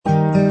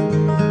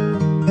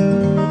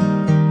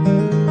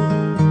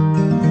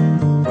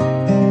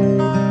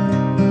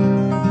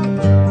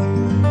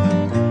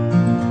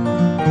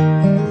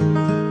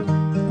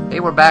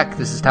we're back.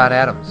 This is Todd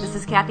Adams. This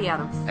is Kathy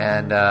Adams.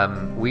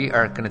 And we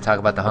are going to talk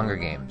about the Hunger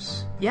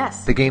Games.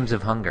 Yes. The Games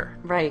of Hunger.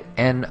 Right.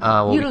 And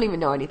you don't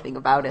even know anything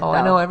about it, Oh, though.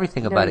 I know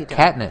everything about it.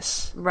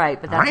 Katniss. Right,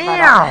 but that's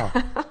about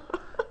all.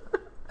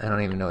 I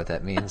don't even know what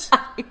that means.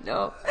 I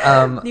know.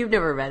 You've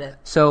never read it.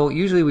 So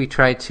usually we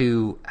try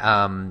to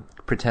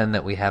pretend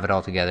that we have it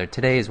all together.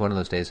 Today is one of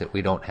those days that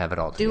we don't have it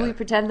all together. Do we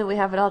pretend that we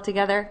have it all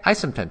together? I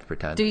sometimes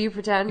pretend. Do you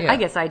pretend? Yeah. I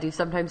guess I do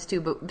sometimes too,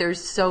 but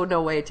there's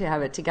no way to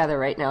have it together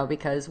right now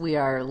because we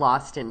are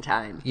lost in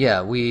time.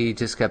 Yeah, we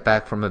just got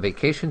back from a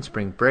vacation,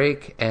 spring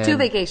break. And 2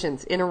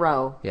 vacations in a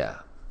row. Yeah.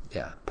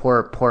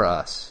 Poor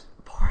us.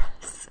 Poor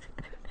us.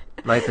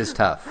 Life is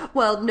tough.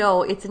 Well,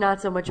 no, it's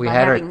not so much about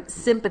having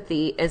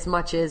sympathy as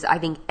much as I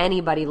think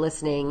anybody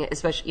listening,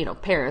 especially,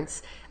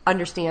 parents,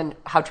 understand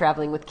how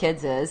traveling with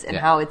kids is and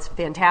how it's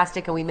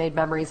fantastic and we made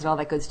memories and all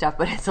that good stuff,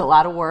 but it's a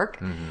lot of work.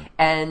 Mm-hmm.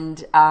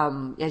 And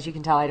as you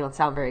can tell, I don't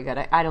sound very good.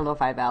 I don't know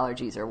if I have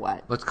allergies or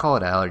what. Let's call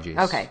it allergies.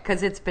 Okay,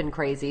 because it's been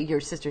crazy.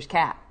 Your sister's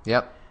cat.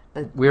 Yep.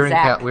 We were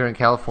in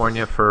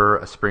California for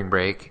a spring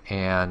break,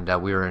 and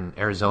we were in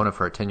Arizona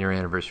for our 10-year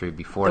anniversary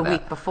before that. The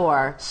week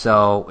before.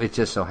 So it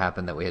just so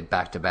happened that we had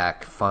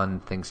back-to-back fun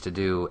things to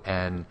do,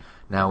 and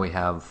now we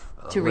have...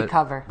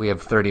 recover. We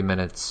have 30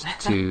 minutes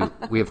to...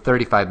 we have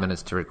 35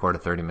 minutes to record a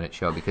 30-minute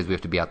show because we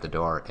have to be out the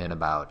door in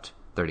about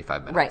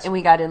 35 minutes. Right, and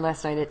we got in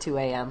last night at 2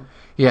 a.m.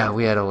 Yeah,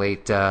 we had a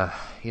late,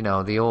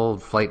 the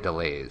old flight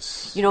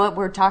delays. You know what?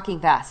 We're talking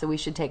fast, so we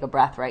should take a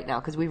breath right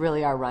now because we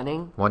really are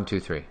running. 1, 2,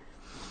 3.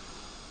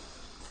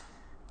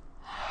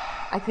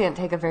 I can't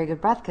take a very good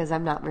breath because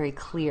I'm not very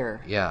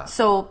clear. Yeah.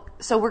 So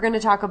we're going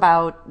to talk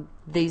about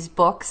these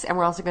books, and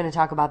we're also going to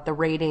talk about the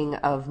rating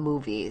of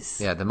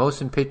movies. Yeah, the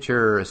Motion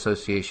Picture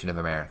Association of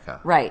America.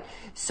 Right.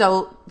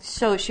 So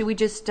should we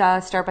just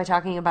start by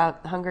talking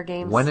about Hunger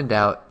Games? When in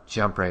doubt,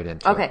 jump right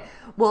into it. Okay.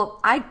 Well,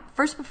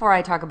 before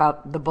I talk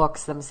about the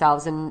books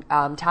themselves, and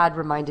Todd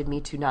reminded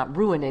me to not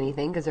ruin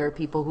anything because there are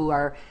people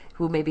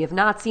who maybe have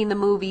not seen the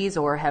movies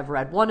or have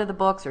read one of the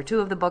books or 2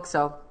 of the books,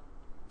 so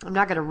I'm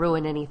not going to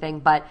ruin anything,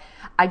 but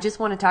I just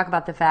want to talk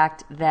about the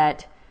fact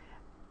that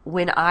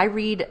when I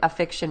read a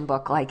fiction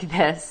book like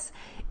this,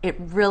 it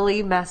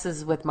really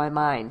messes with my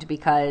mind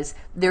because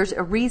there's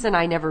a reason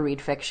I never read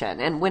fiction.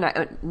 And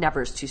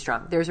never is too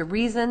strong. There's a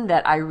reason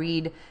that I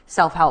read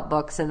self-help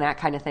books and that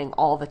kind of thing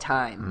all the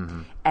time.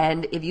 Mm-hmm.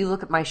 And if you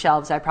look at my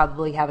shelves, I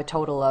probably have a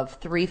total of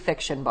 3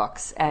 fiction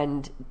books.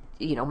 And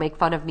make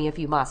fun of me if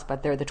you must,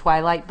 but they're the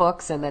Twilight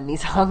books and then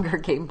these Hunger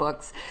Game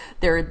books.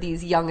 They're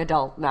these young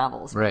adult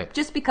novels. Right.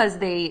 Just because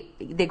they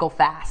go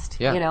fast,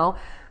 Yeah.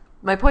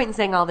 My point in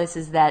saying all this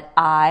is that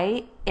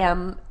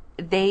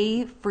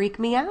they freak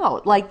me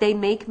out. Like, they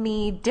make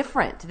me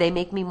different. They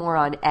make me more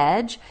on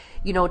edge.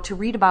 To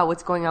read about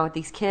what's going on with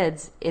these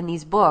kids in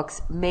these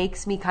books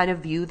makes me kind of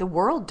view the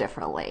world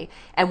differently.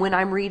 And when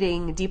I'm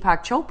reading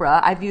Deepak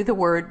Chopra, I view the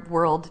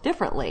world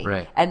differently.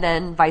 Right. And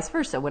then vice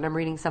versa. When I'm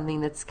reading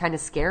something that's kind of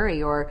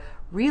scary or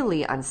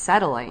really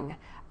unsettling,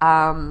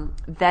 then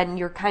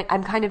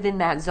I'm kind of in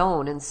that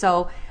zone. And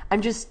so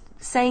I'm just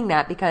saying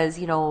that because,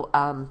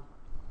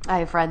 I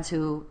have friends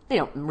who, they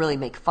don't really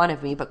make fun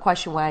of me, but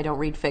question why I don't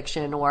read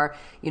fiction or,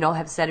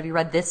 have said, have you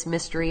read this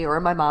mystery? Or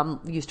my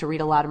mom used to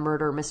read a lot of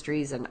murder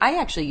mysteries, and I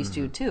actually used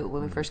to too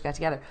when we first got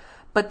together.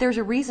 But there's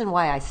a reason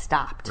why I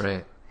stopped.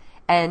 Right.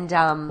 And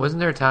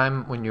wasn't there a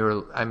time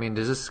when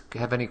does this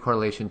have any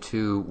correlation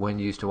to when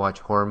you used to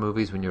watch horror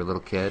movies when you were a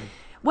little kid?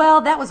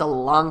 Well, that was a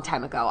long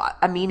time ago.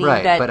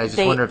 Right, but I just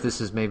wonder if this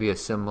is maybe a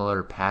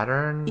similar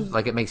pattern.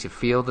 Like, it makes you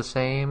feel the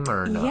same,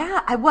 or no? Yeah,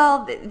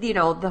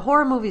 the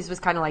horror movies was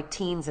kind of like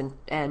teens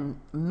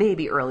and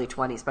maybe early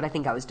 20s, but I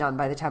think I was done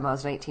by the time I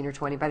was 19 or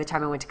 20, by the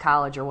time I went to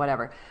college or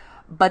whatever.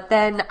 But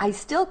then I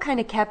still kind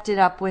of kept it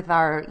up with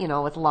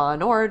with Law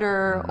and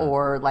Order,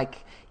 or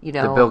the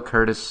Bill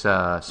Curtis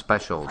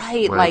specials,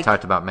 right, where they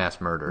talked about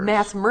mass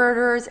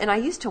murders. And I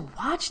used to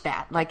watch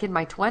that, in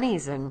my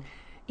 20s, and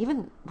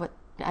even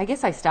I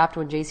guess I stopped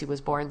when JC was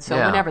born, so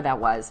whenever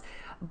that was.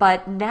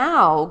 But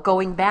now,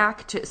 going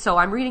back to... So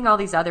I'm reading all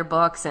these other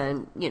books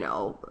and,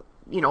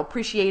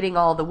 appreciating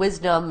all the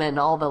wisdom and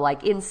all the,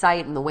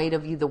 insight and the way to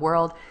view the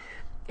world.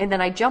 And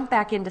then I jump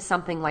back into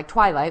something like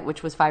Twilight,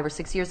 which was 5 or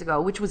 6 years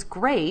ago, which was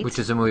great. Which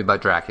is a movie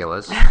about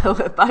Draculas.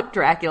 About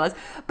Draculas.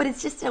 But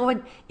it's just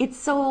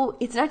it's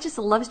not just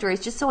a love story.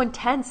 It's just so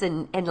intense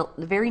and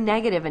very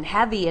negative and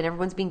heavy, and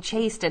everyone's being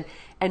chased.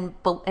 And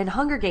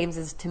Hunger Games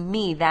is, to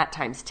me, that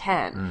times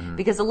 10. Mm-hmm.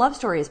 Because the love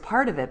story is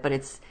part of it, but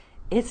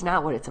it's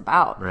not what it's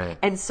about. Right.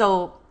 And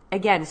so...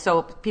 Again,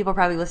 so people are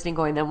probably listening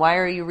going, then why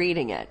are you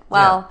reading it?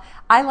 Well,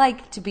 I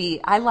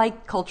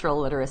like cultural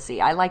literacy.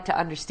 I like to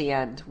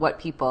understand what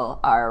people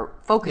are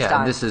focused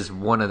on. And this is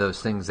one of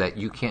those things that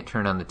you can't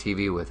turn on the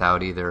TV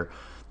without either,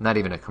 not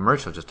even a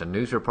commercial, just a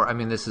news report. I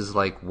mean, this is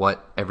like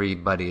what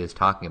everybody is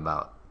talking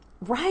about.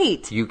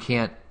 Right. You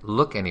can't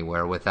look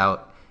anywhere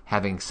without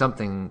having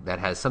something that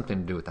has something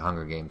to do with the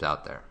Hunger Games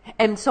out there.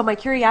 And so my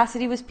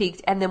curiosity was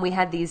piqued, and then we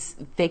had these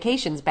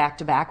vacations back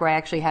to back where I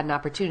actually had an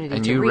opportunity to read.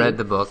 And you read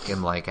the book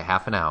in like a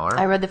half an hour.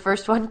 I read the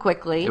first one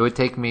quickly. It would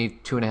take me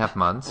 2.5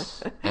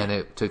 months, and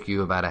it took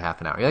you about a half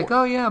an hour. You're like,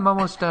 oh yeah, I'm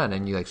almost done.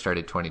 And you like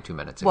started 22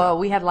 minutes ago. Well,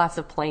 we had lots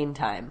of plane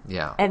time.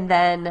 Yeah. And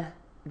then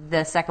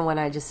the second one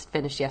I just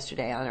finished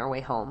yesterday on our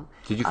way home.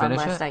 Did you finish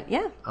last it? night.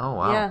 Yeah. Oh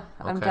wow. Yeah,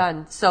 I'm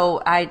done. So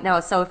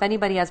if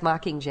anybody has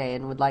Mockingjay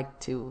and would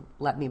like to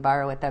let me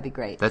borrow it, that'd be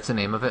great. That's the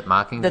name of it,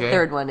 Mockingjay? The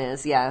third one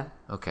is, yeah.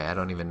 Okay, I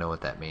don't even know what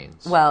that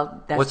means.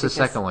 Well, what's the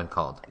second one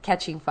called?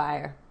 Catching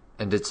Fire.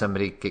 And did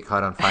somebody get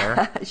caught on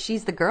fire?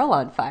 She's the girl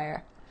on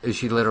fire. Is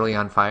she literally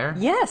on fire?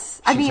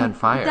 Yes. She's on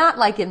fire. Not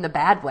like in the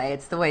bad way.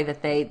 It's the way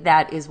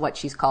that is what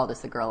she's called, as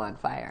the girl on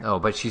fire. Oh,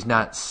 but she's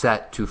not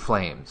set to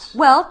flames.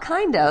 Well,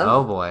 kind of.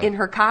 Oh, boy. In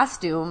her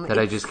costume. Did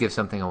I just give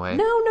something away?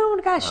 No,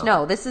 gosh,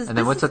 no. This is. And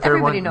then what's the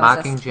third one?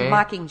 Mockingjay?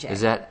 Mockingjay.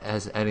 Is that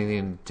has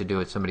anything to do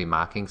with somebody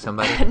mocking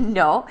somebody?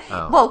 No.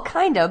 Oh. Well,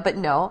 kind of, but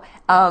no.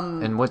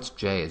 And what's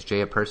Jay? Is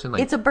Jay a person?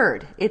 It's a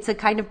bird. It's a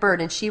kind of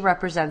bird, and she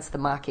represents the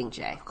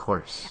mockingjay. Of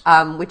course.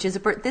 Which is a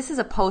bird. This is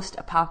a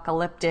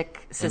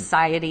post-apocalyptic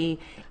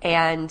society,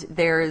 and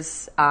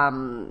there's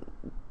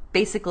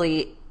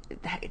basically.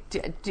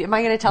 Am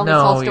I going to tell this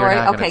whole story?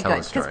 You're not okay,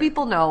 good. Because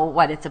people know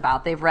what it's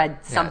about. They've read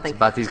something. It's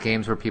about these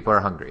games where people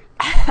are hungry.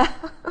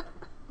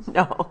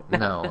 No,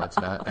 it's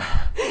not.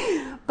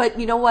 But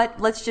you know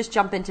what? Let's just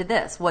jump into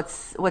this.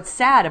 What's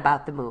sad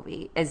about the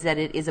movie is that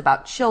it is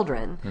about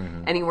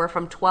children, anywhere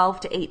from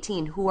 12 to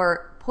 18, who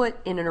are put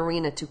in an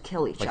arena to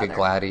kill each other. Like a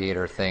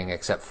gladiator thing,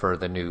 except for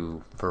the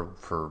new, for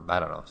I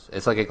don't know.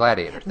 It's like a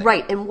gladiator thing.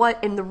 Right,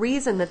 and the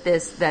reason that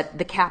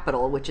the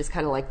Capitol, which is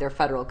kind of like their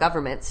federal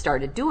government,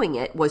 started doing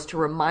it was to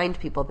remind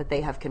people that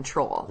they have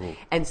control. Ooh.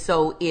 And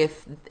so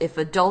if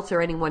adults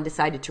or anyone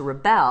decided to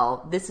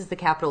rebel, this is the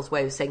Capitol's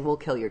way of saying, we'll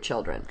kill your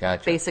children.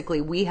 Gotcha.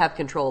 Basically, we have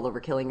control over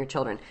killing your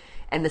children.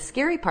 And the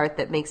scary part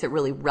that makes it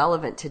really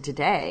relevant to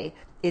today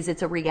is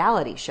it's a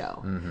reality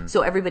show. Mm-hmm.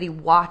 So everybody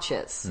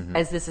watches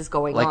as this is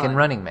going on. Like in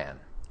Running Man.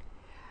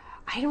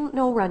 I don't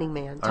know Running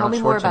Man. Tell me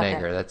more about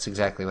that. That's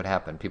exactly what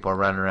happened. People are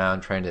running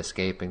around trying to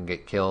escape and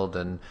get killed,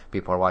 and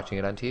people are watching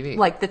it on TV.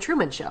 Like The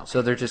Truman Show.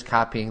 So they're just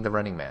copying the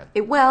Running Man.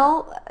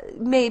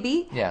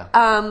 Maybe. Yeah.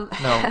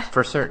 No,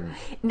 for certain.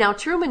 Now,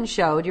 Truman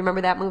Show, do you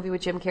remember that movie with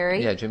Jim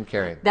Carrey? Yeah, Jim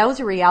Carrey. That was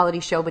a reality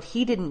show, but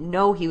he didn't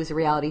know he was a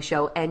reality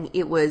show, and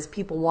it was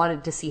people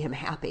wanted to see him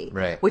happy.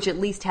 Right. Which at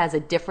least has a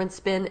different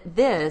spin.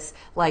 This,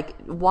 like,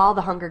 while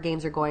the Hunger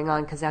Games are going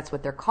on, because that's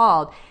what they're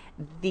called,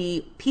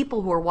 the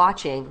people who are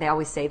watching, they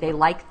always say they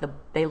like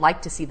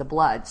to see the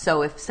blood.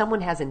 So if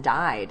someone hasn't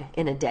died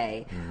in a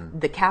day,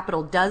 the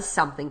Capitol does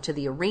something to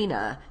the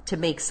arena to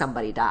make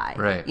somebody die.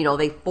 Right. You know,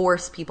 they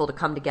force people to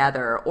come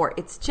together, or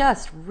it's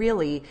just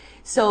really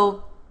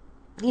so.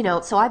 You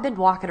know, so I've been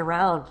walking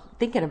around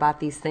thinking about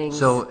these things.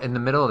 So in the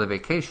middle of the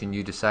vacation,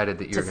 you decided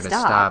that you were going to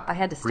stop. I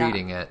had to stop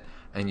reading it,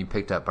 and you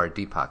picked up our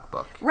Deepak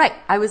book. Right.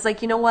 I was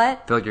like, you know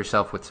what? Filled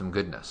yourself with some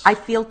goodness. I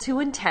feel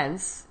too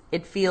intense.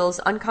 It feels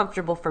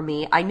uncomfortable for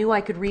me. I knew I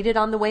could read it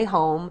on the way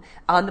home,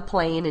 on the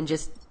plane, and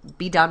just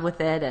be done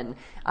with it. And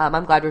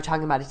I'm glad we're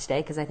talking about it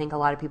today, because I think a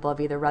lot of people have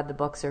either read the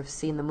books or have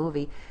seen the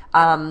movie.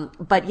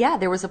 But yeah,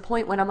 there was a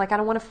point when I'm like, I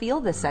don't want to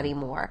feel this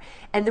anymore.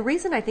 And the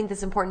reason I think this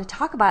is important to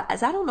talk about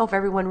is I don't know if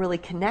everyone really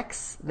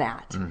connects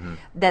that,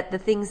 that the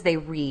things they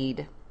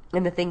read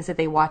and the things that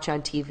they watch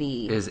on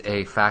TV is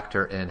a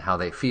factor in how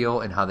they feel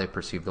and how they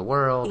perceive the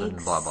world and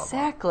blah, blah, blah.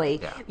 Exactly.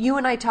 Yeah. You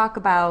and I talk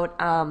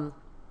about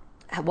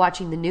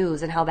watching the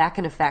news and how that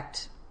can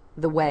affect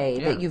the way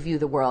that you view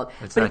the world.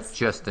 It's not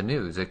just the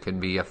news. It can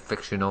be a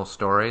fictional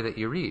story that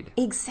you read.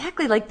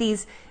 Exactly. Like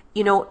these,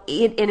 you know,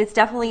 and it's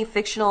definitely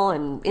fictional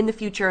and in the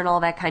future and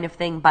all that kind of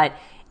thing, but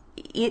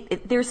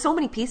there's so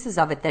many pieces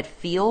of it that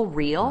feel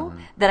real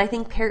that I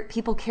think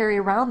people carry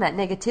around that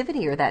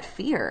negativity or that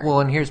fear. Well,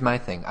 and here's my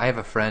thing. I have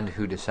a friend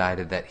who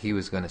decided that he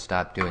was going to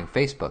stop doing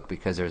Facebook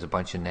because there's a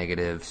bunch of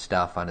negative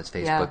stuff on his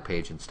Facebook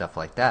page and stuff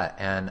like that.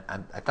 And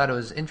I thought it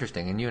was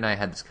interesting. And you and I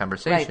had this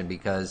conversation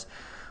because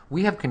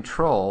we have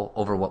control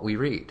over what we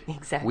read.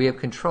 Exactly. We have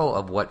control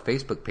of what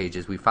Facebook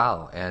pages we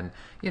follow. And,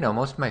 you know,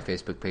 most of my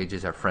Facebook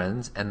pages are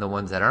friends, and the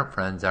ones that aren't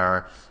friends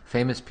are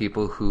famous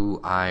people who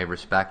I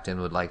respect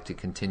and would like to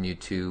continue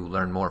to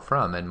learn more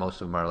from. And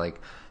most of them are like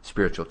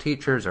spiritual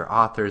teachers or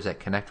authors that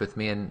connect with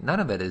me, and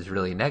none of it is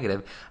really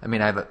negative. I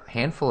mean, I have a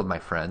handful of my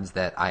friends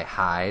that I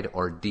hide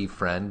or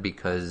defriend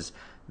because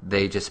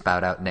they just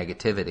spout out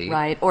negativity.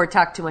 Right, or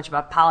talk too much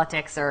about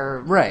politics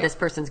or this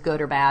person's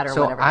good or bad or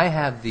whatever. So I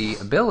have the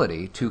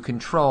ability to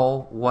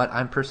control what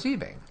I'm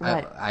perceiving.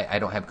 Right. I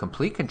don't have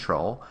complete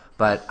control,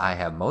 but I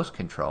have most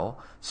control.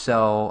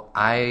 So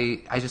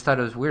I just thought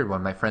it was weird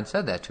when my friend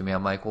said that to me.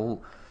 I'm like,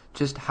 well,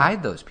 just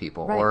hide those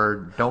people Right.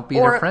 or don't be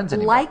their friends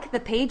anymore. Like the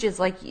pages,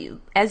 like you,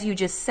 as you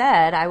just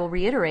said, I will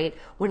reiterate,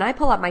 when I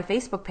pull up my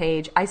Facebook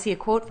page, I see a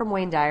quote from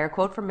Wayne Dyer, a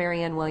quote from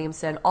Marianne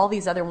Williamson, all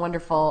these other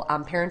wonderful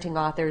parenting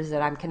authors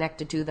that I'm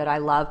connected to that I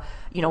love,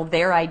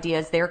 their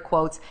ideas, their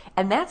quotes,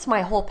 and that's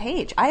my whole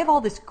page. I have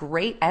all this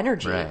great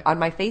energy on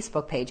my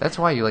Facebook page. That's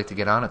why you like to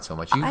get on it so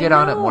much. You get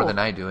on it more than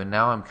I do, and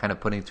now I'm kind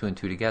of putting two and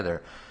two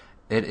together.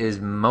 It is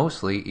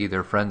mostly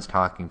either friends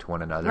talking to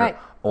one another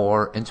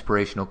or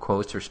inspirational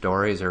quotes or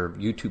stories or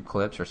YouTube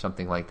clips or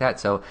something like that.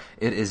 So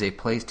it is a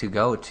place to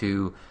go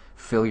to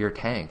fill your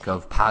tank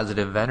of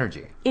positive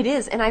energy. It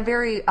is, and I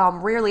very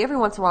rarely, every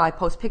once in a while, I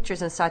post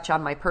pictures and such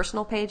on my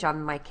personal page,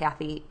 on my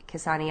Kathy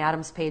Kisani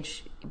Adams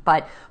page,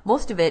 but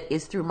most of it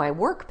is through my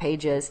work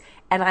pages,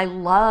 and I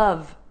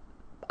love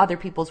other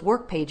people's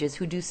work pages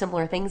who do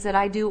similar things that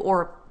I do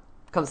or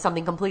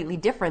something completely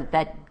different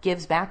that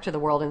gives back to the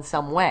world in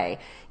some way.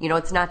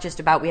 It's not just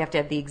about we have to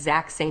have the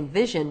exact same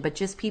vision, but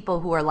just people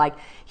who are like,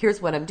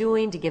 here's what I'm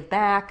doing to give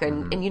back.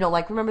 And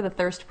like, remember the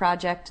Thirst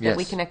Project that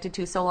we connected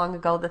to so long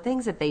ago? The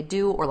things that they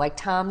do, or like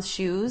Tom's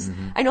Shoes.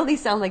 I know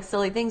these sound like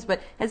silly things,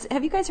 but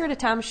have you guys heard of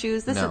Tom's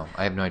Shoes? No,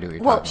 I have no idea what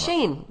you're talking about. Well,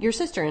 Shane, your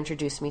sister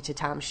introduced me to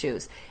Tom's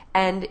Shoes.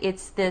 And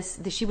it's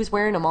she was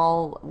wearing them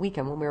all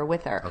weekend when we were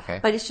with her. Okay.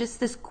 But it's just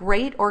this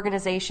great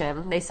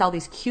organization. They sell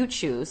these cute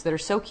shoes that are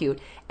so cute.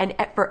 And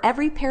for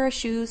every pair of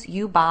shoes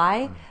you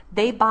buy,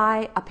 they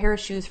buy a pair of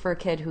shoes for a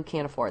kid who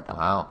can't afford them.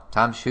 Wow.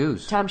 Tom's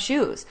Shoes. Tom's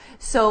Shoes.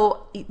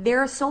 So there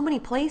are so many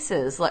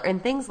places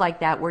and things like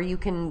that where you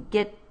can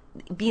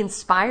be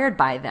inspired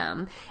by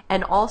them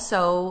and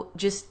also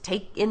just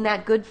take in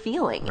that good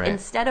feeling. Right.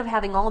 Instead of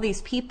having all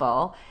these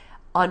people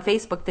on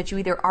Facebook that you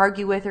either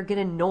argue with or get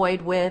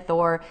annoyed with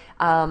or,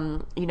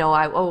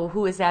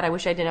 who is that? I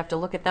wish I didn't have to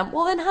look at them.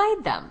 Well, then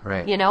hide them.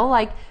 Right.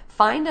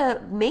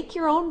 Make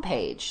your own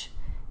page.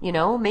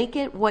 Make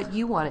it what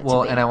you want it to be.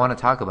 Well, and I want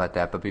to talk about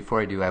that, but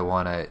before I do, I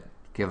want to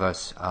give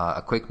us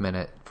a quick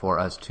minute for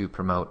us to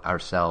promote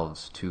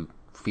ourselves, to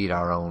feed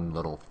our own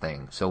little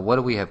thing. So what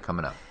do we have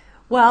coming up?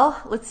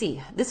 Well, let's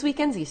see. This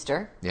weekend's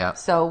Easter. Yeah.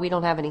 So we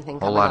don't have anything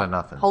coming Whole lot up. of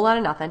nothing. Whole lot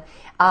of nothing.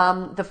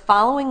 The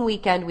following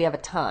weekend, we have a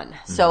ton.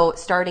 So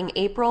starting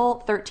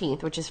April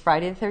 13th, which is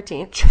Friday the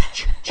 13th.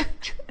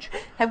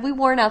 Have we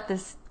worn out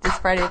this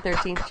Friday the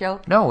 13th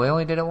show? No, we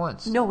only did it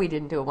once. No, we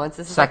didn't do it once.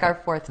 This is like our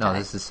fourth time. No,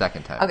 this is the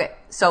second time. Okay.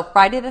 So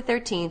Friday the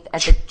 13th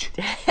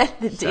at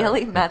the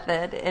Daily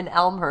Method in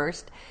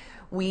Elmhurst,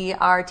 we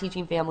are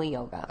teaching family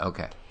yoga.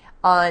 Okay.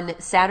 On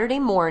Saturday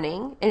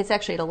morning, and it's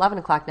actually at 11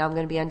 o'clock now, I'm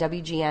going to be on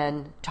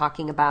WGN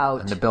talking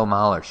about... And the Bill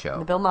Mahler Show.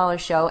 The Bill Mahler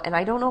Show. And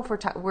I don't know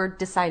if we're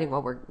deciding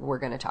what we're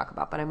going to talk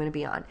about, but I'm going to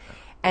be on.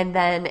 And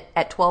then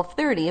at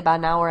 12:30, about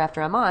an hour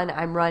after I'm on,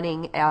 I'm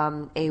running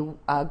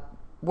a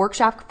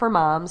workshop for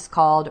moms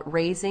called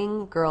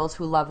Raising Girls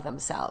Who Love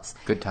Themselves.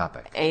 Good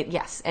topic.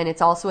 Yes, and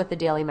it's also at the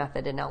Daily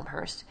Method in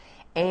Elmhurst.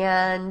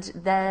 And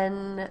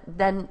then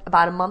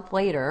about a month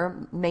later,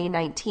 May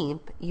 19th,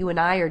 you and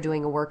I are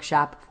doing a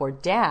workshop for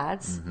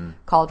dads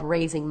called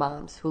Raising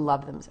Moms Who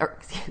Love Them. Or,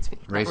 excuse me,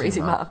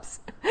 Raising Moms.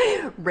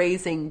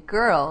 Raising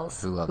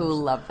Girls Who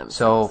Love Themselves.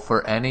 So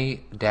for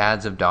any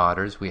dads of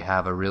daughters, we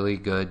have a really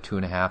good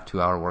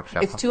 2.5-2-hour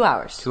workshop. It's 2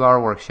 hours. 2-hour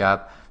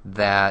workshop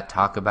that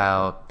talk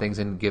about things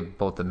and give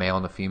both the male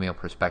and the female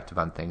perspective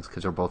on things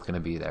because we're both going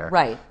to be there.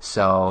 Right.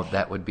 So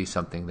that would be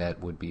something that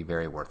would be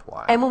very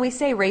worthwhile. And when we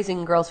say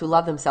raising girls who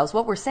love themselves,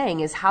 what we're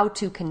saying is how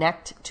to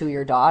connect to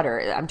your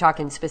daughter. I'm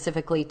talking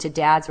specifically to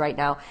dads right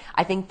now.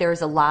 I think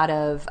there's a lot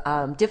of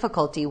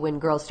difficulty when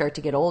girls start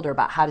to get older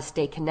about how to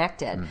stay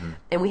connected.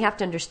 And we have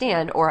to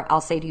understand, or I'll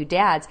say to you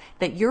dads,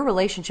 that your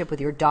relationship with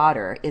your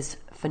daughter is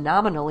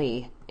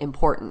phenomenally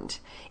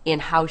important in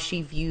how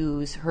she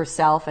views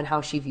herself and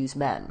how she views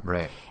men.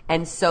 Right.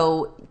 And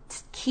so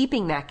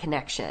keeping that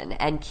connection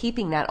and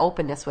keeping that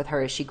openness with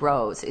her as she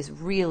grows is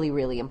really,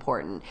 really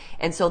important.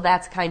 And so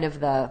that's kind of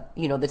the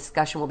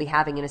discussion we'll be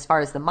having. And as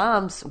far as the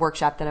moms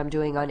workshop that I'm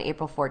doing on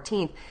April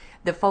 14th,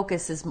 the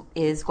focus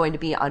is going to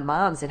be on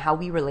moms and how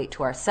we relate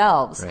to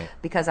ourselves,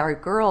 because our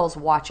girls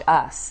watch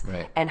us,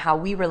 and how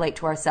we relate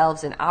to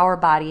ourselves and our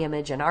body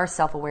image and our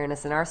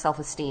self-awareness and our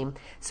self-esteem.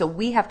 So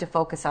we have to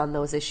focus on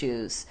those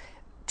issues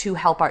to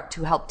help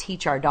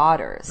teach our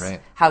daughters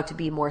how to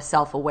be more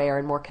self-aware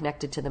and more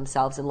connected to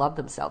themselves and love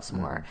themselves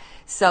more.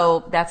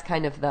 So that's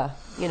kind of the,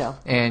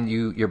 And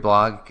your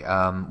blog,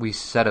 we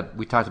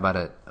talked about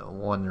it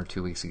 1 or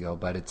 2 weeks ago,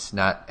 but it's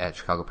not at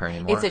Chicago Parent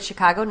anymore. It's at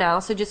Chicago Now.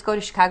 So just go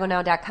to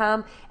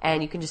chicagonow.com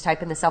and you can just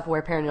type in the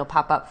Self-Aware Parent and it'll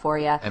pop up for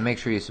you. And make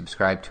sure you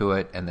subscribe to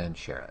it and then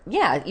share it.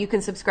 Yeah, you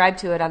can subscribe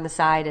to it on the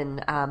side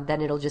and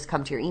then it'll just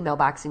come to your email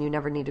box and you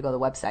never need to go to the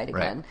website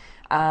again.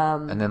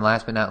 And then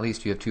last but not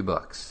least, you have 2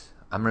 books.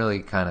 I'm really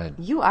kind of...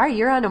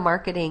 You're on a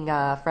marketing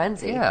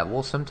frenzy. Yeah,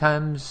 well,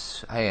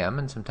 sometimes I am,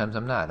 and sometimes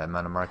I'm not. I'm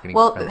on a marketing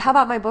frenzy. How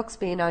about my books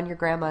being on your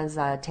grandma's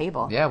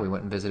table? Yeah, we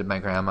went and visited my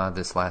grandma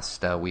this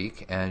last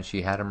week, and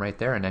she had them right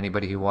there. And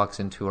anybody who walks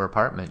into her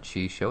apartment,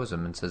 she shows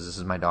them and says, "This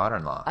is my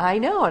daughter-in-law." I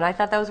know, and I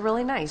thought that was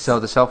really nice. So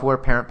the Self-Aware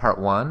Parent Part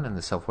 1 and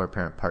the Self-Aware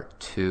Parent Part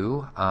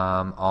 2,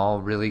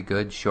 all really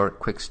good, short,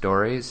 quick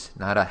stories.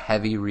 Not a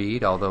heavy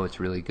read, although it's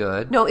really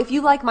good. No, if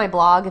you like my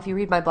blog, if you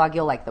read my blog,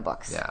 you'll like the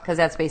books. Yeah. Because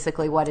that's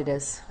basically what it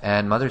is.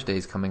 And Mother's Day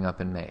is coming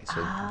up in May,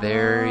 so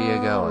there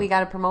you go. We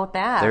got to promote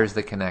that. There's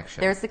the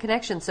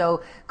connection.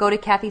 So go to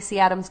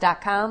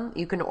KathyCAdams.com.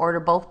 You can order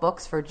both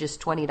books for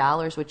just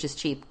 $20, which is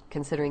cheap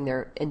considering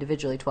they're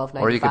individually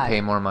 $12.95. Or you could pay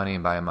more money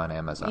and buy them on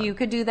Amazon. You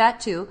could do that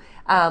too.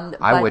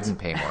 I wouldn't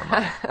pay more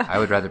money. I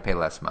would rather pay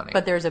less money.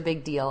 But there's a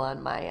big deal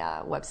on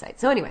my website.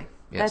 So anyway,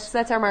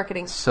 that's our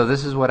marketing. So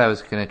this is what I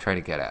was going to try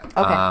to get at.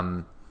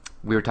 Okay.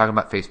 We were talking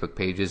about Facebook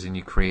pages, and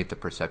you create the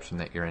perception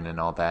that you're in and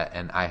all that,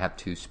 and I have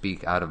to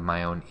speak out of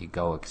my own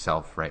egoic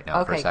self right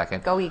now for a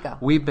second. Go ego.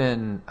 We've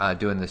been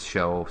doing this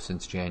show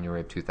since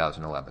January of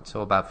 2011,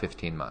 so about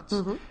 15 months.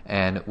 Mm-hmm.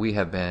 And we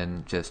have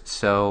been just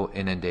so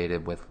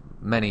inundated with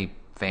many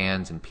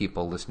fans and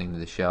people listening to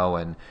the show,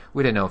 and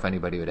we didn't know if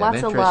anybody would have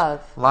interest.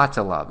 Lots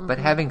of love. Mm-hmm. But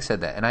having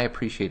said that, and I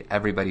appreciate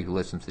everybody who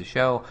listens to the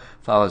show,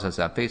 follows us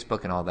on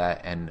Facebook and all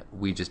that, and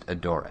we just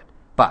adore it.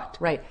 But...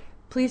 Right.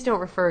 Please don't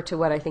refer to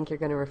what I think you're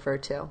going to refer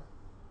to.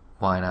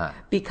 Why not?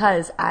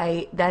 Because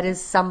that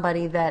is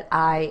somebody that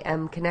I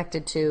am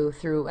connected to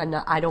through, and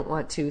I don't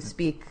want to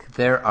speak.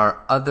 There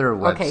are other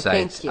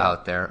websites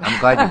out there. I'm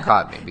glad you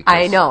caught me. Because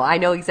I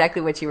know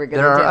exactly what you were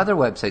going to do. There are other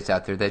websites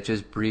out there that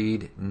just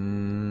breed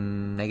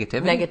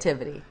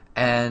negativity.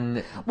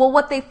 And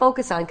what they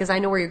focus on, because I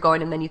know where you're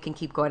going, and then you can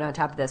keep going on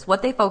top of this.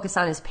 What they focus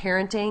on is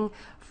parenting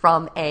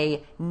from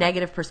a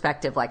negative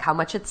perspective, like how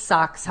much it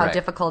sucks, how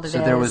difficult it is.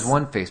 So there was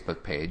one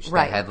Facebook page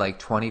that had like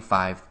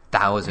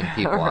 25,000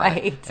 people on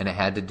it, and it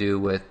had to do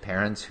with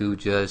parents who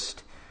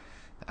just...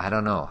 I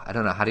don't know.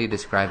 How do you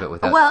describe it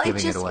without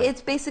giving it away?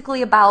 It's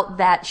basically about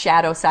that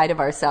shadow side of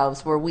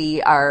ourselves where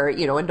we are,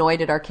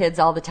 annoyed at our kids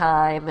all the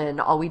time,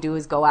 and all we do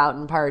is go out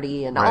and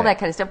party and all that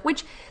kind of stuff,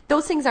 which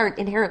those things aren't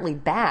inherently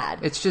bad.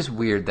 It's just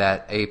weird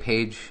that a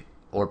page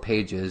or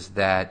pages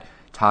that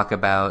talk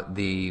about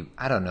the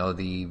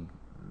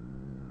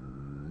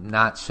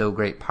not so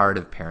great part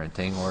of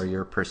parenting or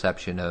your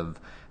perception of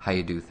how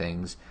you do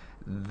things,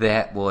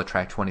 that will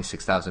attract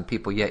 26,000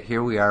 people. Yet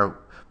here we are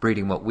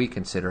breeding what we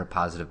consider a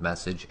positive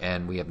message,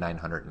 and we have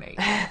 908.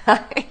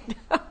 I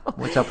know.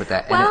 What's up with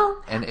that?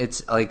 Well, and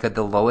it's like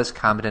the lowest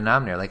common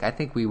denominator. Like, I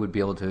think we would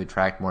be able to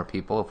attract more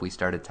people if we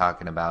started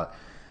talking about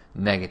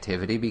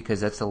negativity,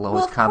 because that's the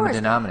lowest common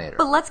denominator.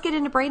 But let's get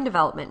into brain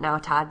development now,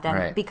 Todd,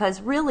 then,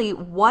 because really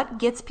what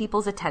gets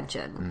people's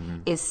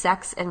attention is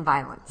sex and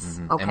violence.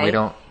 Mm-hmm. Okay?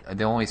 And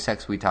the only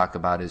sex we talk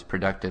about is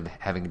productive,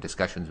 having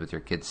discussions with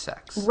your kids'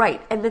 sex.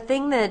 Right. And the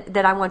thing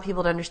that I want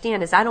people to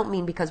understand is I don't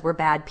mean because we're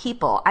bad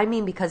people. I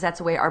mean because that's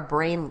the way our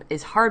brain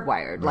is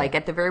hardwired. Right. Like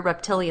at the very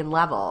reptilian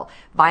level,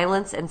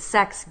 violence and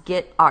sex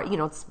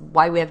it's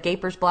why we have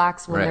Gaper's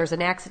blocks when there's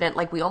an accident.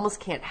 Like we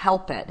almost can't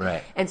help it.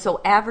 Right. And so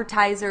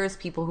advertisers,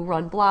 people who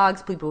run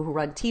blogs, people who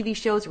run TV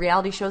shows,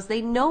 reality shows,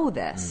 they know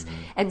this. Mm-hmm.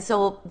 And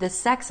so the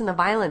sex and the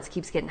violence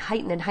keeps getting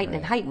heightened and heightened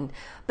and heightened.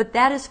 But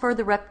that is for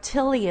the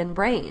reptilian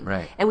brain.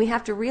 Right. And we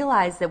have to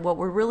realize that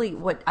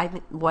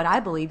what I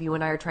believe you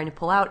and I are trying to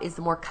pull out is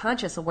the more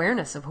conscious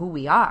awareness of who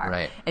we are.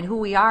 Right. And who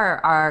we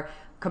are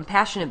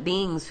compassionate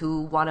beings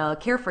who want to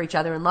care for each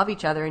other and love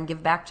each other and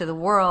give back to the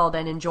world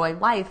and enjoy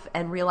life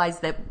and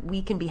realize that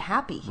we can be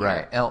happy here.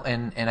 Right.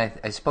 And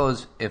I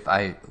suppose if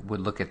I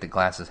would look at the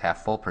glasses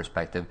half full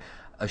perspective,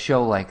 a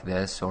show like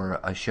this or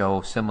a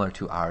show similar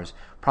to ours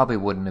probably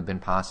wouldn't have been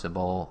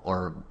possible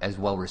or as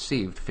well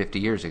received 50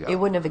 years ago. It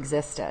wouldn't have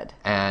existed.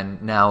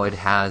 And now it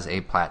has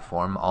a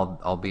platform,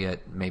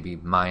 albeit maybe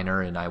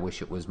minor, and I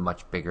wish it was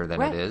much bigger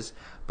than it is,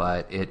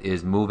 but it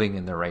is moving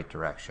in the right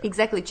direction.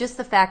 Exactly. Just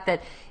the fact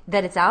that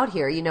it's out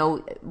here.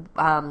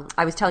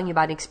 I was telling you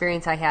about an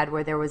experience I had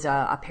where there was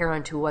a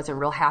parent who wasn't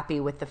real happy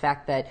with the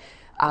fact that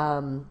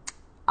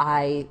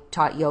I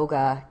taught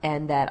yoga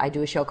and that I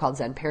do a show called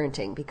Zen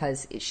Parenting,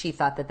 because she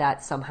thought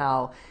that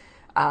somehow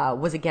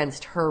was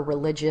against her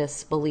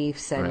religious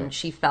beliefs, and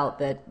she felt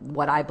that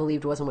what I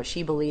believed wasn't what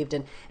she believed,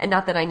 and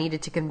not that I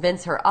needed to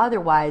convince her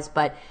otherwise,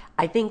 but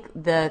I think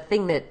the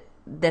thing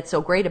that's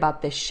so great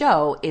about this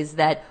show is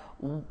that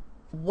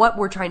what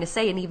we're trying to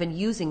say, and even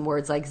using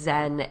words like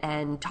Zen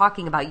and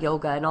talking about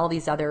yoga and all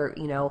these other,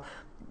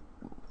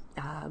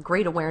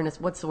 great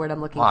awareness. What's the word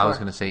I'm looking for? I was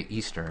going to say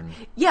Eastern.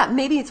 Yeah,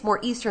 maybe it's more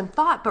Eastern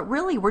thought, but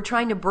really we're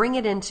trying to bring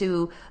it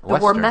into the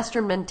more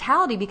Western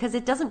mentality because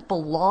it doesn't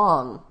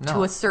belong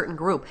to a certain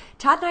group.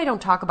 Todd and I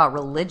don't talk about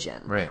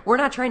religion. Right. We're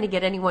not trying to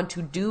get anyone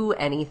to do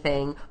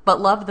anything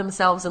but love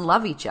themselves and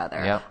love each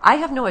other. Yep. I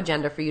have no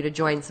agenda for you to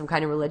join some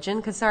kind of religion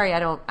because, sorry,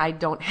 I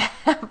don't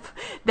have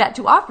that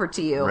to offer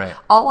to you. Right.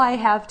 All I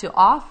have to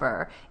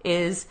offer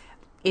is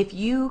if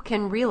you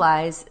can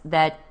realize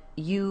that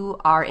you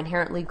are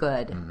inherently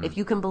good, if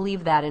you can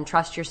believe that and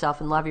trust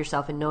yourself and love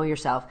yourself and know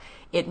yourself,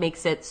 it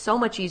makes it so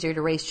much easier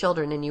to raise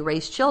children. And you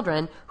raise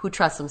children who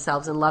trust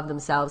themselves and love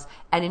themselves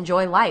and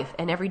enjoy life.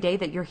 And every day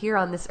that you're here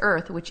on this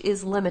earth, which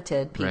is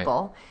limited,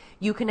 people,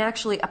 you can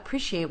actually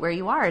appreciate where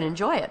you are and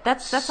enjoy it.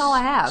 That's all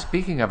I have.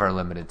 Speaking of our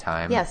limited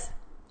time. Yes.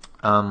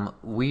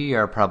 We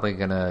are probably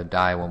going to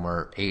die when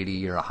we're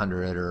 80 or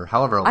 100 or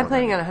however old. I'm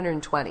planning on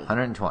 120.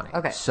 120.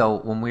 Okay. So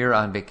when we were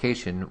on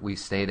vacation, we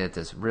stayed at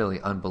this really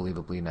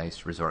unbelievably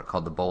nice resort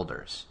called the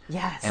Boulders.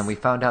 Yes. And we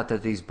found out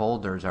that these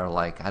boulders are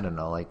like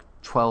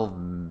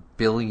 12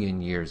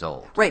 billion years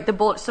old. Right.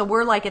 So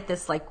we're like at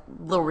this like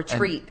little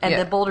retreat, and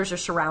the boulders are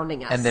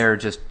surrounding us. And they're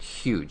just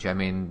huge. I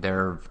mean,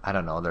 they're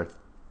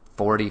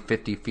 40,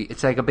 50 feet.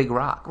 It's like a big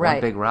rock. Right.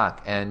 One big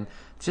rock. And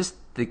just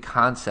the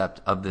concept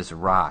of this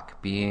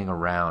rock being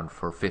around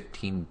for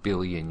 15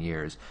 billion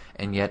years,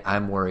 and yet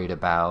I'm worried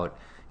about,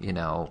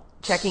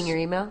 checking your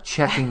email?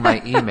 Checking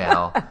my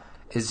email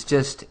is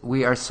just,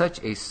 we are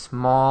such a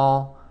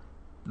small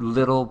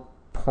little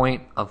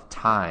point of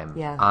time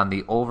on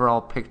the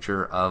overall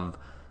picture of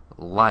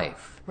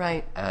life.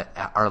 Right.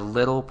 Our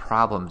little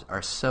problems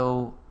are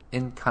so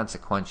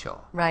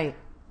inconsequential. Right.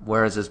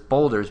 Whereas this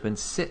boulder's been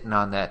sitting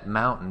on that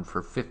mountain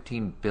for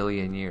 15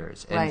 billion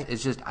years. And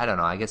it's just, I don't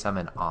know, I guess I'm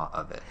in awe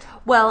of it.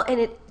 Well,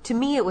 and to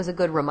me, it was a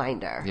good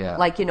reminder. Yeah.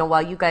 Like,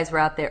 while you guys were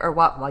out there, or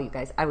while you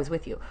guys, I was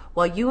with you.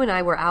 While you and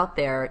I were out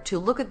there to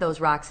look at those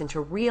rocks and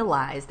to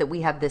realize that we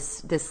have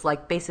this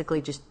like,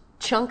 basically just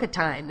chunk of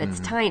time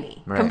that's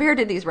tiny compared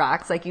to these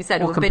rocks, like you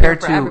said, who've been here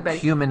for everybody. Compared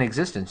to human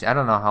existence. I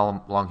don't know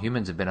how long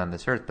humans have been on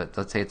this earth, but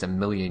let's say it's 1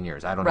 million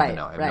years. I don't even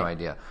know. I have no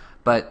idea.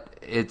 But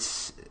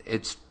it's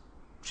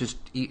just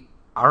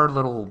our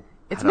little...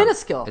 It's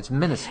minuscule. It's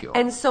minuscule.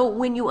 And so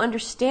when you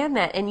understand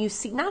that, and you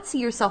not see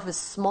yourself as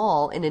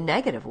small in a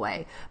negative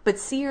way, but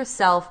see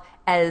yourself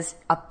as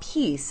a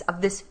piece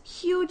of this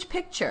huge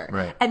picture,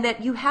 right. and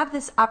that you have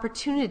this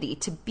opportunity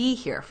to be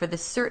here for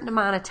this certain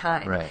amount of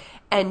time, right.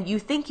 and you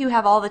think you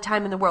have all the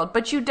time in the world,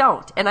 but you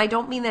don't. And I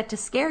don't mean that to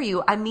scare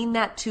you. I mean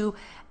that to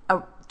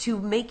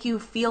make you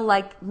feel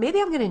like maybe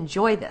I'm going to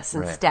enjoy this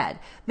instead. Right.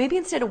 Maybe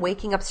instead of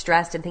waking up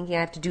stressed and thinking I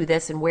have to do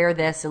this and wear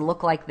this and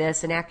look like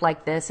this and act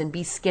like this and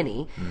be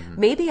skinny,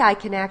 maybe I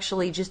can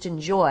actually just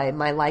enjoy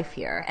my life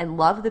here and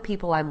love the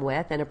people I'm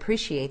with and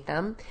appreciate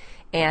them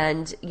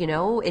and,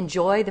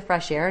 enjoy the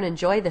fresh air and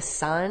enjoy the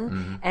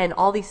sun and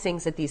all these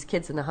things that these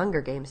kids in the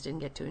Hunger Games didn't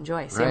get to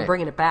enjoy. So I'm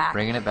bringing it back.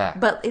 Bringing it back.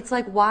 But it's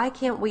like, why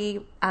can't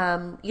we,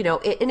 and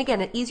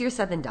again, easier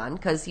said than done,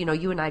 because,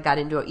 you and I got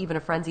into even a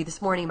frenzy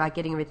this morning about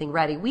getting everything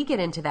ready. We get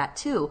into that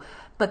too.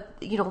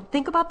 But,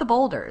 think about the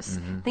boulders.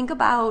 Think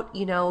about,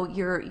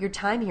 your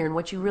time here and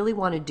what you really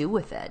want to do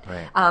with it.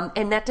 Right.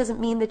 And that doesn't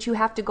mean that you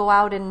have to go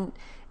out and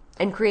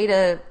create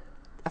a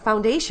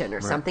foundation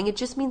or something. It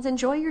just means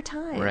enjoy your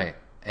time. Right.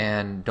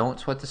 And don't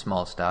sweat the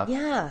small stuff.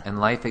 Yeah. And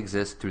life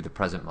exists through the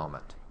present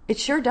moment. It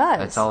sure does.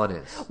 That's all it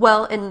is.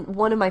 Well, and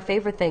one of my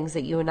favorite things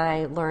that you and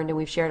I learned and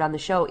we've shared on the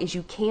show is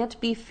you can't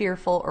be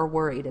fearful or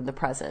worried in the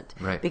present.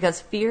 Right.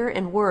 Because fear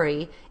and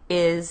worry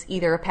is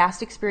either a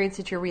past experience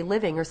that you're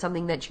reliving or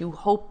something that you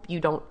hope you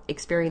don't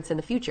experience in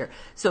the future.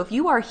 So if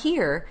you are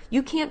here,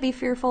 you can't be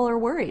fearful or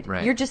worried.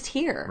 Right. You're just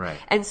here. Right.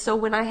 And so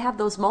when I have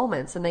those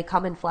moments and they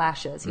come in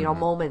flashes,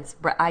 moments,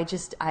 I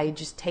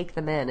just take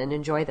them in and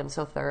enjoy them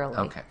so thoroughly.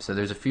 Okay. So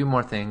there's a few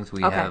more things.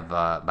 We have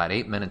about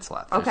 8 minutes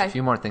left. There's a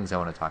few more things I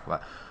want to talk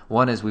about.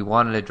 One is we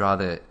wanted to draw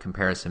the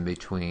comparison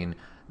between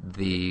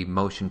the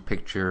Motion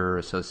Picture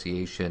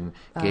Association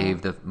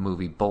gave the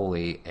movie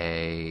Bully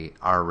a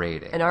R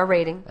rating. An R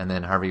rating. And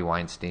then Harvey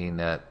Weinstein,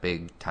 that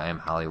big-time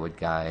Hollywood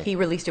guy... He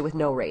released it with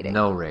no rating.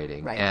 No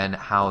rating. Right. And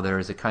how there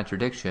is a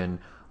contradiction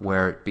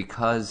where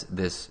because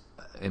this,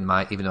 even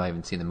though I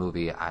haven't seen the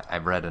movie,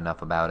 I've read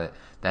enough about it,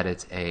 that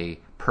it's a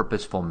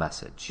purposeful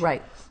message.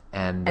 Right.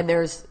 And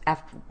there's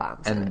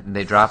F-bombs in it. And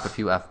they drop a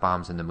few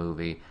F-bombs in the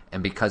movie,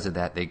 and because of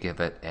that, they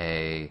give it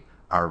a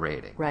R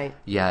rating. Right.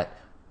 Yet...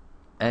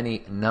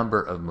 any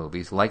number of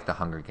movies, like The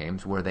Hunger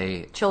Games, where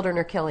children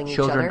are killing each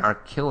other. Children are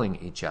killing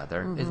each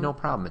other. Is no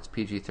problem. It's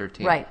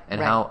PG-13. Right. And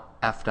how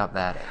effed up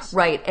that is.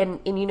 Right. And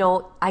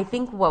I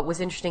think what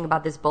was interesting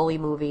about this Bully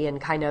movie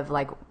and kind of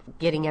like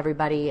getting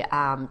everybody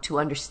to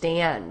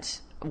understand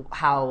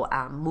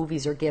how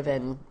movies are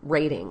given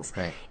ratings.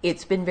 Right.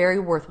 It's been very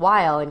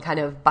worthwhile in kind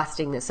of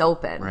busting this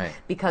open. Right.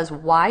 Because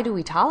why do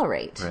we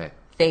tolerate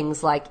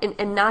things like,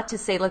 and not to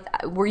say,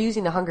 we're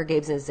using the Hunger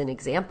Games as an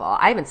example.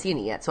 I haven't seen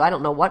it yet, so I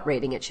don't know what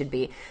rating it should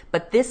be.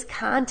 But this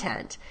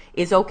content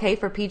is okay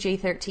for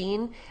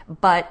PG-13,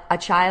 but a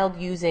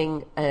child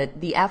using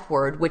the F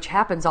word, which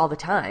happens all the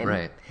time,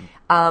 right.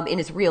 And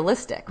is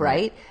realistic,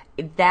 right?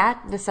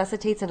 That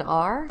necessitates an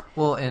R?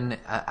 Well, and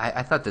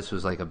I thought this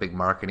was like a big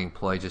marketing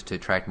ploy just to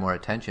attract more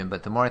attention,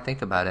 but the more I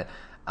think about it,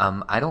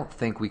 I don't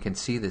think we can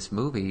see this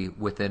movie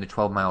within a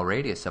 12-mile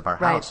radius of our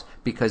house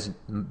because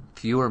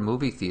fewer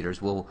movie theaters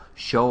will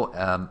show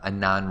a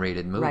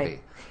non-rated movie.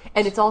 Right.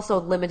 And it's also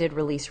limited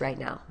release right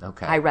now.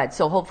 Okay. I read.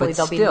 So hopefully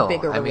but there'll be a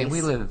bigger release. I mean,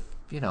 we live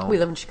we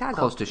live in Chicago.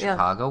 Close to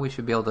Chicago. We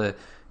should be able to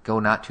go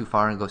not too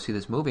far and go see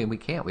this movie, and we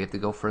can't. We have to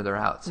go further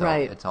out. So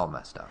it's all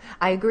messed up.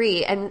 I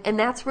agree. And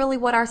that's really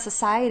what our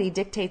society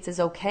dictates is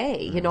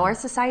okay. You know, our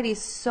society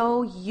is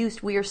so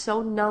we are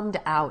so numbed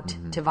out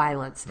to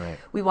violence. Right.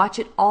 We watch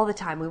it all the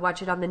time. We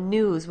watch it on the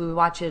news. We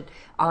watch it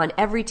on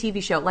every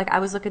TV show. Like I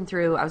was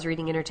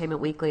reading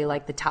Entertainment Weekly,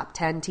 like the top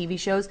 10 TV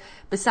shows,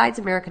 besides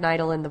American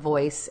Idol and The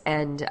Voice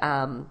and,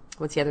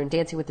 what's the other one?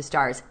 Dancing with the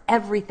Stars.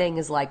 Everything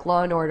is like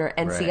Law and Order,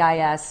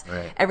 NCIS.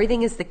 Right.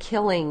 Everything is the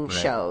killing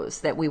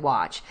shows that we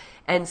watch.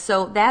 And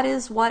so that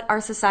is what our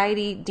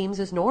society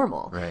deems as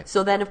normal. Right.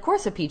 So then, of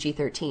course, a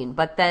PG-13.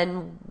 But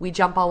then we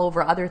jump all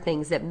over other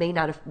things that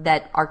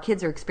that our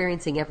kids are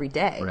experiencing every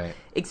day. Right.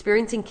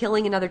 Experiencing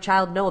killing another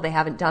child, no, they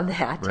haven't done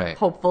that,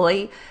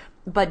 hopefully.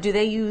 But do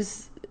they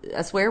use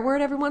a swear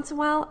word every once in a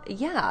while?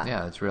 Yeah.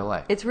 Yeah, it's real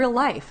life. It's real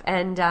life.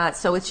 And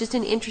so it's just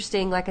an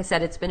interesting, like I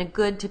said, it's been a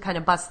good to kind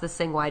of bust this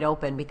thing wide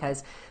open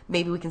because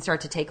maybe we can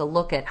start to take a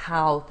look at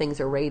how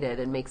things are rated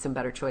and make some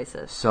better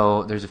choices.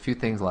 So there's a few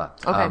things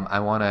left. Okay.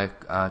 I want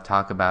to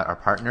talk about our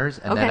partners,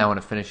 and then I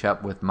want to finish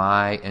up with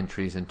my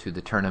entries into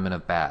the Tournament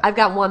of Bad. I've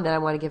got one that I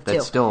want to give too.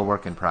 That's still a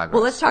work in progress.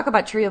 Well, let's talk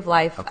about Tree of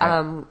Life, Okay.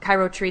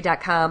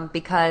 ChiroTree.com,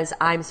 because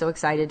I'm so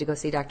excited to go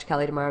see Dr.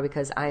 Kelly tomorrow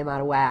because I am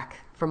out of whack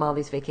from all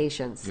these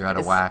vacations. You're out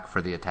of whack for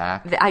the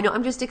attack? I know.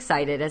 I'm just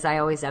excited, as I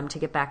always am, to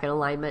get back in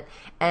alignment.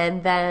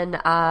 And then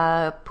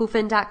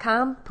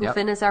Poofin.com.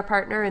 Poofin is our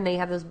partner, and they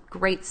have those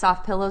great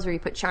soft pillows where you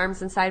put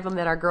charms inside of them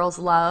that our girls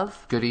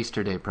love. Good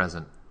Easter Day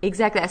present.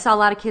 Exactly. I saw a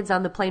lot of kids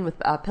on the plane with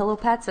pillow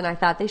pets, and I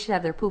thought they should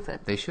have their Poofin.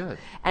 They should.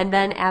 And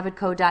then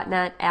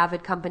AvidCo.net,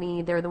 Avid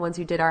Company, they're the ones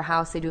who did our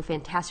house. They do a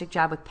fantastic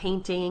job with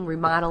painting,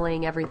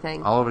 remodeling,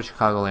 everything. All over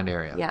Chicagoland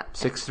area. Yeah.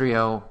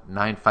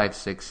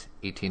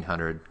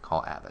 630-956-1800.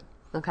 Call Avid.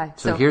 Okay.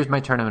 So here's my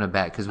Tournament of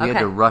Bad, because we had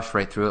to rush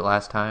right through it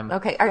last time.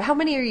 Okay. How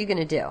many are you going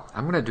to do?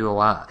 I'm going to do a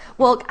lot.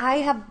 Well, I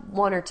have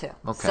one or two.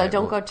 Okay. So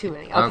don't go too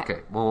many.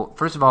 Okay. Well,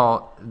 first of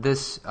all,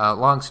 this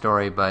long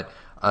story, but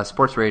a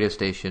sports radio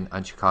station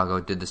on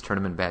Chicago did this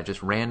Tournament of Bad,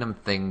 just random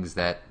things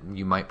that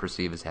you might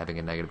perceive as having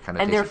a negative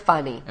connotation. And they're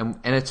funny. And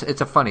it's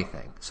a funny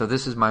thing. So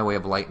this is my way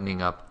of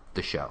lightening up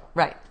the show.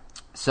 Right.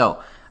 So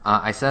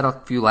I said a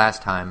few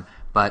last time,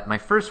 but my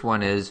first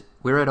one is,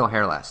 we were at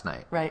O'Hare last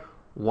night. Right.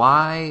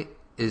 Why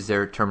is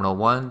there Terminal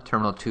 1,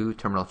 Terminal 2,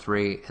 Terminal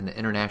 3, and the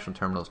international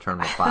terminal is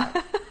Terminal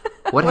 5?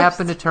 What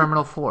happened to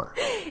Terminal 4?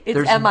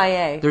 There's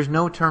MIA. There's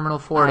no Terminal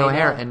 4 at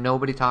O'Hare, and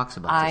nobody talks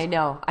about it. I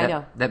know.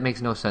 That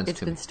makes no sense to me.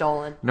 It's been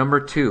stolen. Number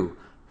 2,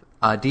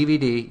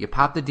 DVD. You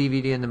pop the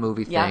DVD in the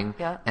movie thing,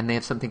 and they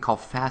have something called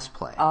Fast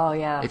Play. Oh,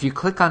 yeah. If you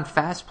click on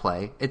Fast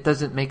Play, it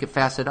doesn't make it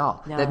fast at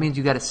all. No. That means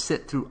you got to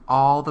sit through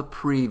all the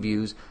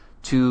previews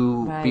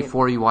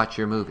before you watch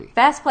your movie.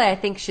 Fast Play, I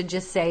think, should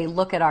just say,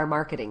 look at our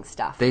marketing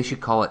stuff. They should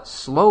call it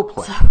Slow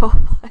Play. Slow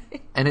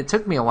Play. And it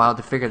took me a while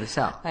to figure this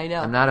out. I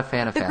know. I'm not a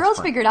fan of the Fast girls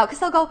Play. figure it out because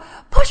they'll go,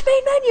 push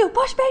main menu, I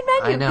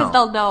know. because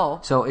they'll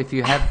know. So if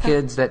you have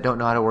kids that don't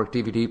know how to work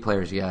DVD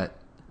players yet,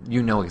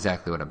 you know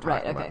exactly what I'm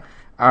talking about. Okay.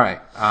 All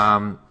right.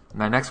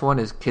 My next one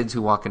is kids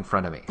who walk in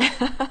front of me,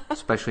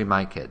 especially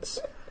my kids.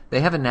 They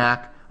have a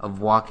knack of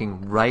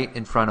walking right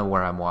in front of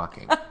where I'm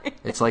walking.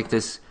 It's like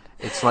this.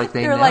 It's like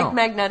They're know. like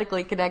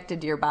magnetically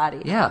connected to your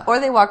body. Yeah. Or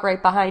they walk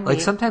right behind me.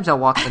 Like sometimes I'll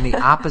walk in the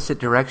opposite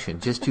direction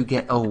just to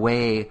get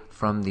away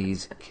from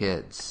these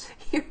kids.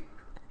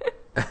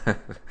 All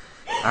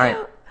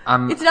right.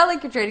 It's not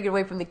like you're trying to get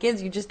away from the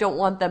kids. You just don't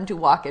want them to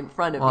walk in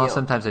front of you. Well,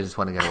 sometimes I just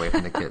want to get away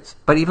from the kids.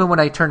 But even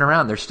when I turn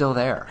around, they're still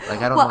there.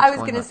 Like I don't know what's I was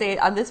going to on. say,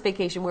 on this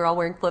vacation, we were all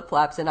wearing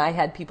flip-flops, and I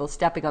had people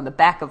stepping on the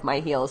back of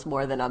my heels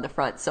more than on the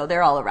front. So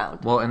they're all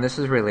around. Well, and this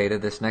is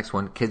related. This next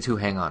one, kids who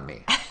hang on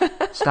me.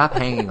 Stop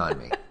hanging on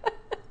me.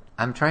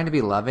 I'm trying to be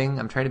loving.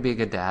 I'm trying to be a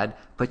good dad,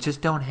 but just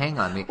don't hang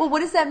on me. Well,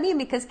 what does that mean?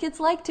 Because kids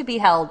like to be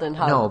held and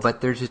hugged. No,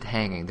 but they're just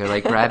hanging. They're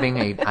like grabbing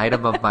an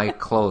item of my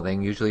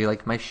clothing, usually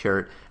like my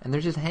shirt, and they're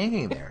just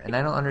hanging there. And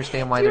I don't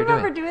understand why they're doing it. Do you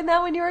remember doing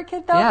that when you were a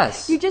kid, though?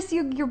 Yes.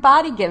 Your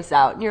body gives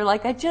out, and you're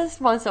like, I just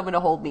want someone to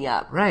hold me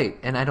up. Right,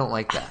 and I don't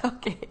like that.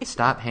 Okay.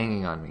 Stop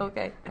hanging on me.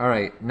 Okay. All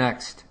right,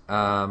 next.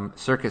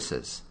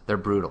 Circuses. They're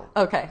brutal.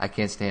 Okay. I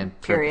can't stand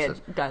Period.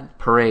 circuses. Done.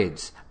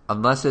 Parades.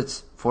 Unless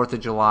it's 4th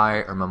of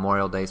July or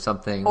Memorial Day,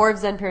 something. Or if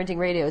Zen Parenting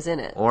Radio is in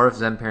it. Or if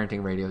Zen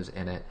Parenting Radio is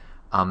in it.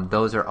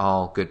 Those are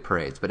all good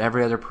parades. But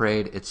every other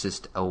parade, it's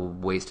just a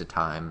waste of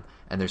time.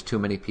 And there's too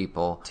many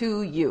people.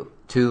 To you.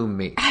 To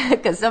me.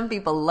 Because some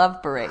people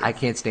love parades. I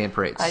can't stand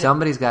parades.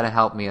 Somebody's got to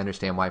help me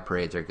understand why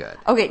parades are good.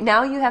 Okay,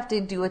 now you have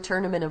to do a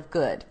tournament of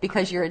good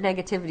because your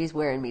negativity's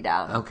wearing me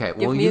down. Okay,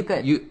 Give me a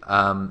good.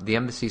 The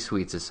Embassy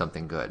Suites is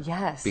something good.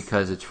 Yes.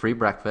 Because it's free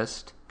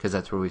breakfast, because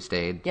that's where we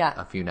stayed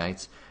a few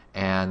nights.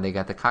 And they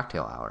got the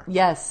cocktail hour.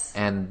 Yes.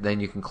 And then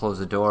you can close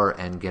the door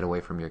and get away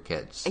from your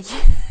kids.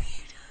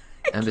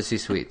 Embassy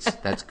Suites.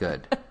 That's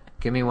good.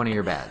 Give me one of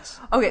your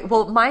bads. Okay,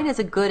 well, mine is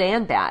a good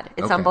and bad.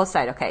 It's on both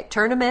sides. Okay,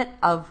 tournament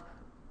of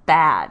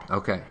bad.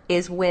 Okay.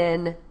 Is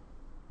when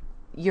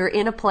you're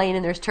in a plane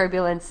and there's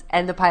turbulence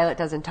and the pilot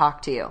doesn't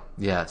talk to you.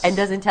 Yes. And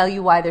doesn't tell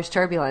you why there's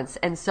turbulence.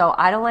 And so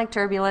I don't like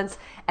turbulence.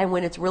 And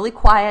when it's really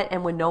quiet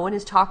and when no one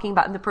is talking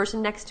about, and the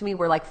person next to me,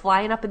 we're like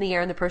flying up in the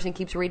air and the person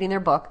keeps reading their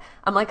book.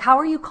 I'm like, how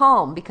are you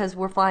calm? Because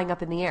we're flying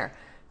up in the air.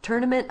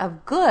 Tournament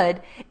of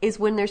good is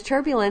when there's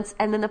turbulence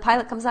and then the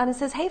pilot comes on and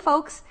says, hey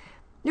folks,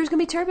 there's going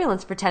to be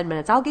turbulence for 10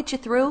 minutes. I'll get you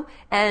through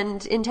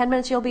and in 10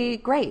 minutes you'll be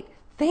great.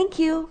 Thank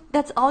you.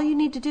 That's all you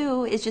need to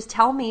do is just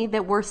tell me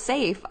that we're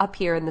safe up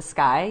here in the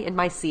sky, in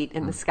my seat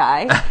in the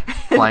sky.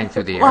 Flying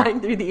through the air. Flying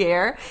through the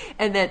air.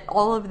 And that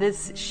all of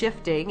this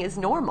shifting is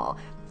normal.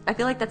 I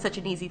feel like that's such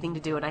an easy thing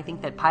to do. And I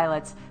think that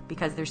pilots,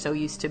 because they're so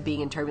used to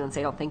being in turbulence,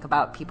 they don't think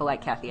about people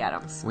like Kathy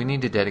Adams. We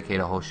need to dedicate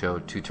a whole show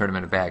to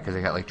Tournament of Bad because I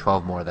got like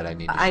 12 more that I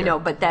need to share. I know,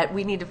 but that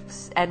we need to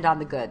end on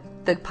the good.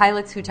 The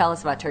pilots who tell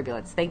us about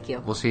turbulence. Thank you.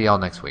 We'll see y'all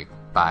next week.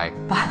 Bye.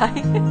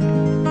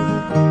 Bye.